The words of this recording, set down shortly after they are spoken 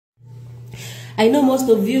I know most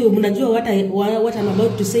of you mnajua what I'm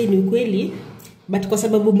about to say ni ukweli, but kwa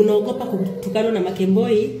sababu mnaogopa kutukana na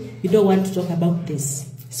Makemboi, you don't want to talk about this.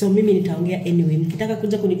 So mimi nitaongea anyway. Mkitaka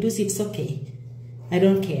kuja kunitusi, it's okay. I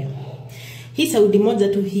don't care. Hii Saudi moja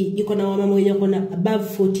tu hii iko na wamama wenye wako na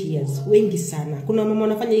above 40 years, wengi sana. Kuna wamama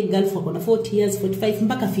wanafanya hii Gulf wako na 40 years, 45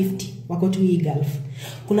 mpaka 50 wako tu hii Gulf.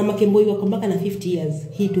 Kuna Makemboi wako mpaka na 50 years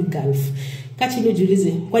hii tu Gulf. Kati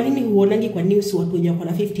niujiulize, kwa nini huonangi kwa news watu wenye wako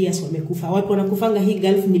na 50 years wamekufa? Watu wanakufanga hii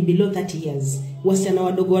Gulf ni below 30 years. Wasichana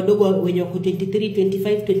wadogo wenye wako 23,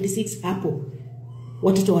 25, 26 hapo.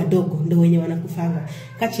 Watoto wadogo ndio wenye wanakufanga.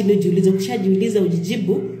 Kati niujiulize, ukishajiuliza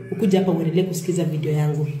ujijibu, ukuja hapa uendelee kusikiza video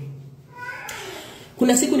yangu.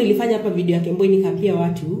 Kuna siku nilifanya hapa video ya Kemboi nikaambia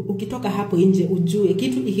watu, ukitoka hapo nje ujue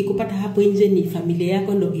kitu ikikupata hapo nje ni familia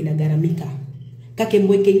yako ndio inagaramika.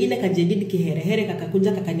 Kemboi kengine kajedidi kiherehere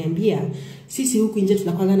kakakuja kakaniambia, sisi huku nje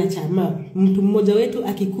tunakwanga na chama, mtu mmoja wetu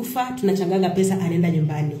akikufa tunachanganga pesa anaenda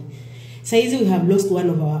nyumbani. Saizi we have lost one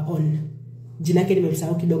of our own. Jina yake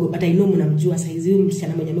nimemsahau kidogo, but I know mnamjua. Saizi huyu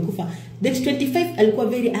msichana mwenye amekufa date 25 alikuwa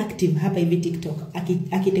very active hapa hivi TikTok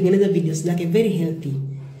akitengeneza videos zake very healthy.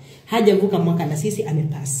 Hajavuka mwaka na sisi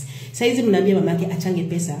amepass. Saizi mnaambia mamake achange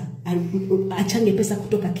pesa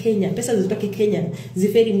kutoka Kenya. Pesa zitoke Kenya,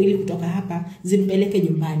 ziferi mwili kutoka hapa, zimpeleke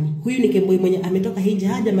nyumbani. Huyu ni Kemboi mwenye ametoka hija,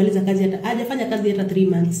 hajamaliza kazi hajafanya kazi hata 3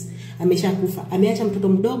 months. Ameshakufa. Ameacha mtoto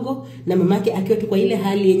mdogo na mamake akiwa tu kwa ile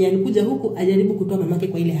hali yenye alikuja huku ajaribu kutoa mamake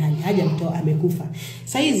kwa ile hali. Hajamtoa, amekufa.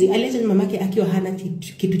 Saizi aliacha mamake akiwa hana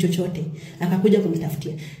kitu chochote. Akakuja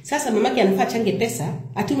kumtafutia. Sasa mamake anafaa change pesa,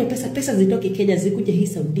 atume pesa zitoke Kenya zikuje hii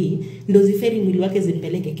Saudi, ndo ziferi mwili wake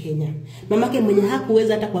zimpeleke Kenya. Mamake mwenye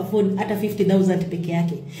hakuweza hata kuafford hata 50,000 peke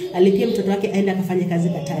yake, alipia mtoto wake aenda akafanya kazi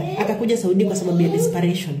Qatar, akakuja Saudi kwa sababu ya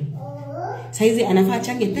desperation. Saizi anafaa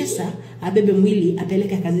change pesa, abebe mwili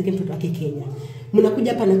apeleke kazike mtoto wake Kenya.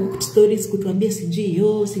 Mnakuja hapa na cooked stories kutuambia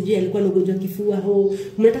sijui alikuwa na ugonjwa kifua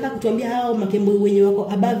mnataka kutuambia hao Makemboi wenye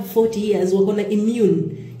wako above 40 years wako na immune,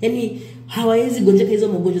 yani hawawezi gonjeka hizo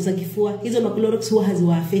magonjwa za kifua, hizo maklorox huwa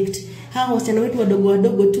haziwa affect. Hao wasichana wetu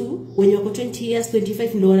wadogo tu wenye wako 20 years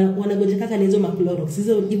 25 ndio wanagonjeka na hizo maklorox.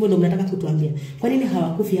 Hizo hivyo ndio mnataka kutuambia. Kwa nini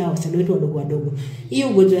hawakufi hao wasichana wetu wadogo? Hiyo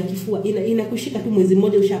ugonjwa ya kifua inakushika tu mwezi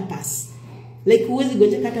mmoja ushapass. Like huwezi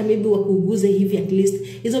gonjeka hata maybe wakuuguze hivi at least.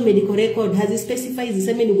 Hizo medical record hazi specify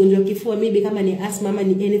ziseme ni ugonjwa wa kifua, maybe kama ni asthma ama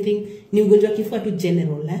ni anything, ni ugonjwa wa kifua tu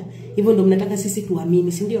general. Hivyo ndio mnataka sisi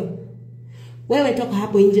tuamini, si ndio? Wewe toka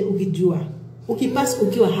hapo nje ukijua. Ukipass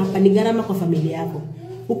ukiwa hapa ni gharama kwa familia yako.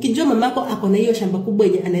 Ukijua mamako ako na hiyo shamba kubwa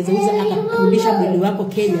yenye anaweza uza akarudisha mwili wako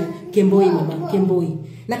Kenya, Kemboi mama, Kemboi.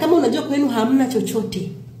 Na kama unajua kwenu hamna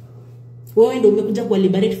chochote, wewe ndio umekuja ku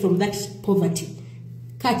liberate from that poverty.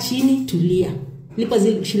 Kaa chini, tulia. Lipa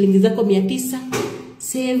zile shilingi zako 900,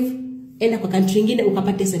 save, enda kwa country nyingine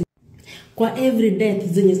ukapate sema. Kwa every death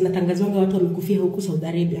zenye zinatangazwa watu wamekufia huku Saudi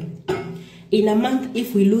Arabia. In a month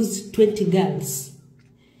if we lose 20 girls,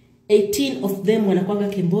 18 of them wanakuanga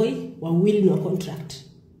Kemboi, wawili ni wa contract.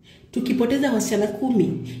 Tukipoteza wasichana 10,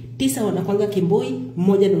 9 wanakuanga Kemboi,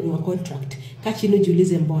 mmoja ndio ni wa contract. Kaa chini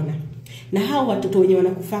ujiulize mbona. Na hao watoto wenye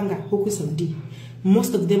wanakufanga huku Saudi,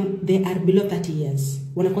 most of them they are below 30 years.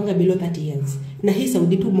 Wanakuanga below 30 years. Na hii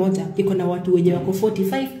Saudi tu moja iko na watu wenye wako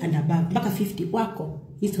 45 and above mpaka 50 wako.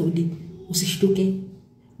 Hii Saudi usishtuke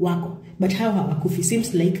wako. But hao hawakufi.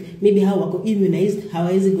 Seems like maybe hao wako immunized,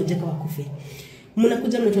 hawawezi gonjeka wakufe.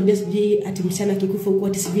 Mnakuja mnatuambia sijui ati msichana kikufa huko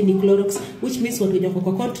ati sijui ni Clorox, which means watu wenye wako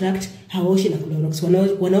kwa contract hawaoshi na Clorox.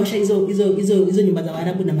 Wanaosha hizo nyumba za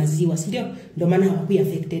Waarabu na maziwa, si ndio? Ndio maana hawakui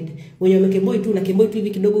affected. Wenye wamekemboi tu na Kemboi tu hivi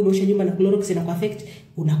kidogo unaosha nyumba na Clorox ina affect,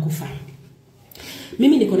 unakufa.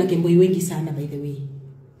 Mimi niko na Kemboi wengi sana by the way.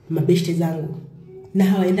 Mabeshte zangu. Na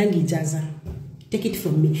hawaendangi ijaza. Take it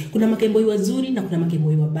from me. Kuna Makemboi wazuri na kuna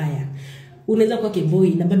Makemboi wabaya. Unaweza kuwa Kemboi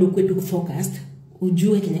na bado uko tu focused,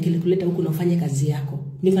 ujue Kenya kilikuleta huku na ufanye kazi yako.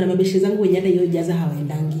 Niko na mabeshte zangu wenye hata hiyo ijaza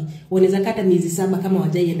hawaendangi. Wanaweza kata miezi 7 kama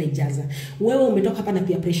hawajaienda ijaza. Wewe umetoka hapa na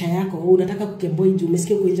pia pressure yako, unataka kukemboi juu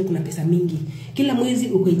umesikia uko nje kuna pesa mingi. Kila mwezi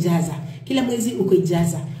uko ijaza. Kila mwezi uko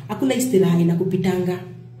ijaza. Hakuna istiraha inakupitanga.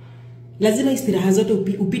 Lazima istiraha zote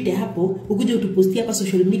upite hapo, ukuje utupostia hapa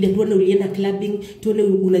social media, tuone ulienda clubbing, tuone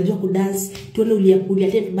unajua kudance, tuone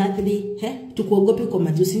uliattend birthday, tukuogope kwa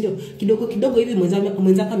majusi ndio. Kidogo hivi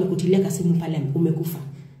mwenzako amekutilia kasimu pale umekufa.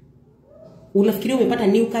 Unafikiria umepata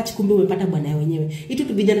new catch, kumbe umepata bwana wenyewe. Hitu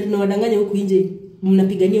tu vijana tunawadanganya huku nje,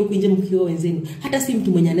 mnapigania huku nje mkiwa wenzenu. Hata si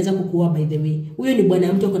mtu mwenye anaweza kukuoa by the way. Huyo ni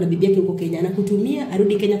bwana mtu ako na bibi yake huko Kenya, anakutumia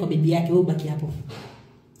arudi Kenya kwa bibi yake, wewe ubaki hapo.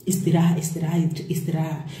 Istiraha.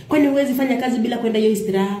 Kwani huwezi fanya kazi bila kwenda hiyo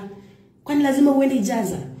istiraha? Kwani lazima uende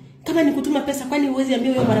ijaza? Kama ni kutuma pesa, kwani huwezi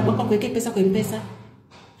ambia huyo mara kwako kuwekea pesa kwa M-Pesa?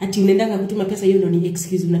 ati unaendanga kutuma pesa, hiyo ndio ni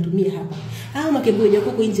excuse unatumia hapa. Hao makemboi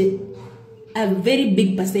huko nje, a very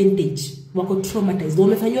big percentage wako traumatized,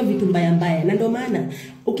 wamefanywa vitu mbaya mbaya, na ndio maana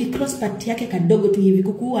ukicross part yake kadogo tu hivi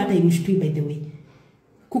kukuua hata imshtui. By the way,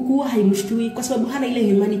 kukuua haimshtui kwa sababu hana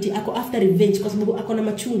ile humanity, ako after revenge kwa sababu ako na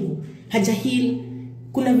machungu, haja heal.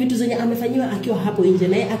 Kuna vitu zenye amefanywa akiwa hapo nje,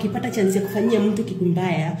 naye akipata chance ya kufanyia mtu kitu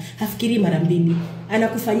mbaya hafikiri mara mbili,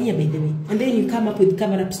 anakufanyia by the way. And then you come up with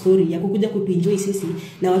cover up story ya kukuja kutuenjoy sisi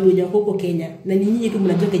na watu wenye huko Kenya, na nyinyi tu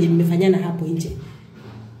mnajua kenye mmefanyana hapo nje.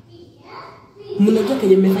 Mnajua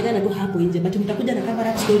kenye mmefanyana tu hapo nje, but mtakuja na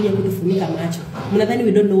cover up story ya kutufunika macho. Mnadhani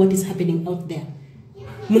we don't know what is happening out there.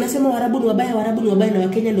 Mnasema Waarabu ni wabaya na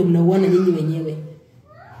Wakenya ndio mnauana nyinyi wenyewe.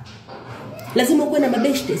 Lazima uwe na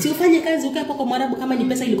mabeshte. Si ufanye kazi ukae hapo kwa Mwarabu, kama ni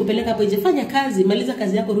pesa ilikupeleka hapo nje, fanya kazi, maliza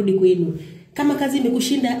kazi yako, rudi kwenu. Kama kazi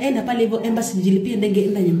imekushinda, enda pale hivyo embassy, jilipie ndege,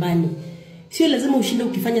 enda nyumbani. Sio lazima ushinde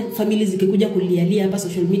ukifanya family zikikuja kulialia hapa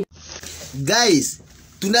social media. Guys,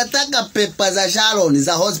 tunataka pepa za Sharon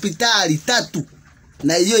za hospitali 3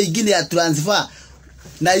 na hiyo ingine ya transfer.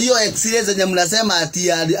 Na hiyo x-ray zenye mnasema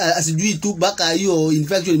ati asijui tu baka hiyo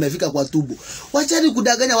infection imefika kwa tubo. Wachani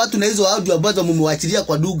kudanganya watu na hizo audio ambazo mmewachilia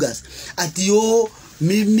kwa Dugas. Ati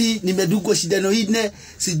mimi nimedugwa shindano ine,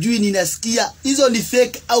 sijui ninasikia. Hizo ni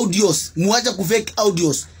fake audios. Muacha kufake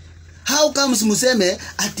audios. How comes museme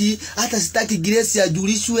ati hata sitaki Grace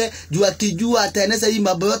ajulishwe, juu akijua ataeneza hii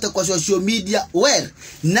mambo yote kwa social media? Well,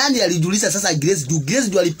 nani alijulisha sasa Grace? Grace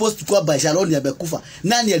ndio alipost kwa Sharon amekufa.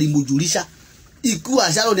 Nani alimujulisha?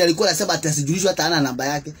 Ikuwa Sharon alikuwa anasema atasijulishwa hata hana namba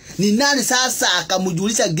yake. Ni nani sasa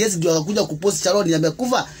akamjulisha Grace ndio akakuja kupost Sharon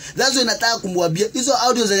amekufa? That's why nataka kumwambia hizo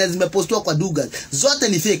audio zenye zimepostwa kwa Dugas zote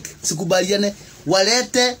ni fake. Sikubaliane.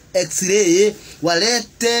 Walete x-ray,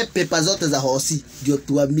 walete pepa zote za hosi ndio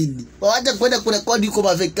tuamini. Waacha kwenda kurekodi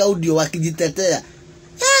kwa fake audio wakijitetea.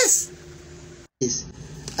 Yes.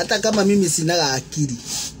 Hata kama mimi sina akili.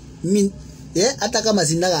 Hata kama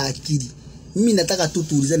sina akili. Mimi nataka tu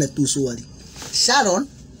tuulizane tu swali. Sharon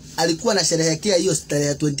alikuwa na sherehekea hiyo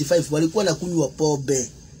tarehe 25, walikuwa na kunywa pombe.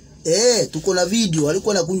 Tuko na video,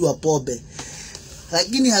 walikuwa na kunywa pombe.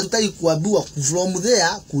 Lakini hatutaki kuambiwa from there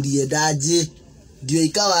kuliendaje. Ndio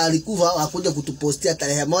ikawa alikufa, wakuja kutupostia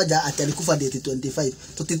tarehe moja ati alikufa date 25.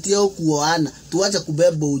 Tutitie kuoana, tuache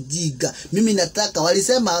kubeba ujiga. Mimi nataka,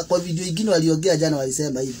 walisema kwa video nyingine waliongea jana,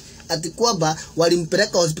 walisema hivi ati kwamba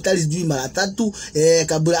walimpeleka hospitali sijui mara 3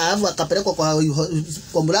 kabla alafu akapelekwa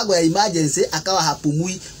kwa mlango ya emergency akawa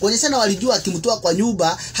hapumui. Kuonyeshana walijua akimtoa kwa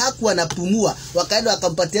nyumba hakuwa anapumua. Wakaenda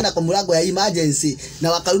wakampatiana kwa mlango ya emergency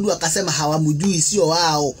na wakarudi wakasema hawamjui, sio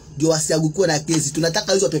wao, ndio wasiagukue na kesi.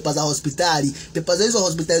 Tunataka hizo pepa za hospitali. Pepa za hizo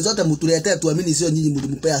hospitali zote mtuletee tuamini sio nyinyi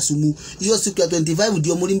mlimpea sumu. Hiyo siku ya 25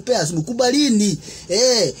 ndio mlimpea sumu. Kubalini.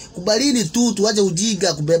 Kubalini tu, tuache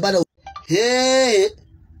ujiga kubebana.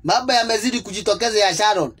 Mambo yamezidi kujitokeza ya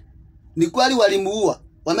Sharon. Ni kweli walimuua.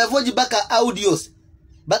 Wamevoji baka audios.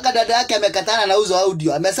 Baka dada yake amekatana na uzo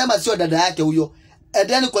audio. Amesema sio dada yake huyo.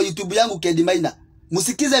 Endeni kwa YouTube yangu 𝐭𝐬.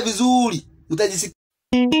 Msikize vizuri. Mtajisikia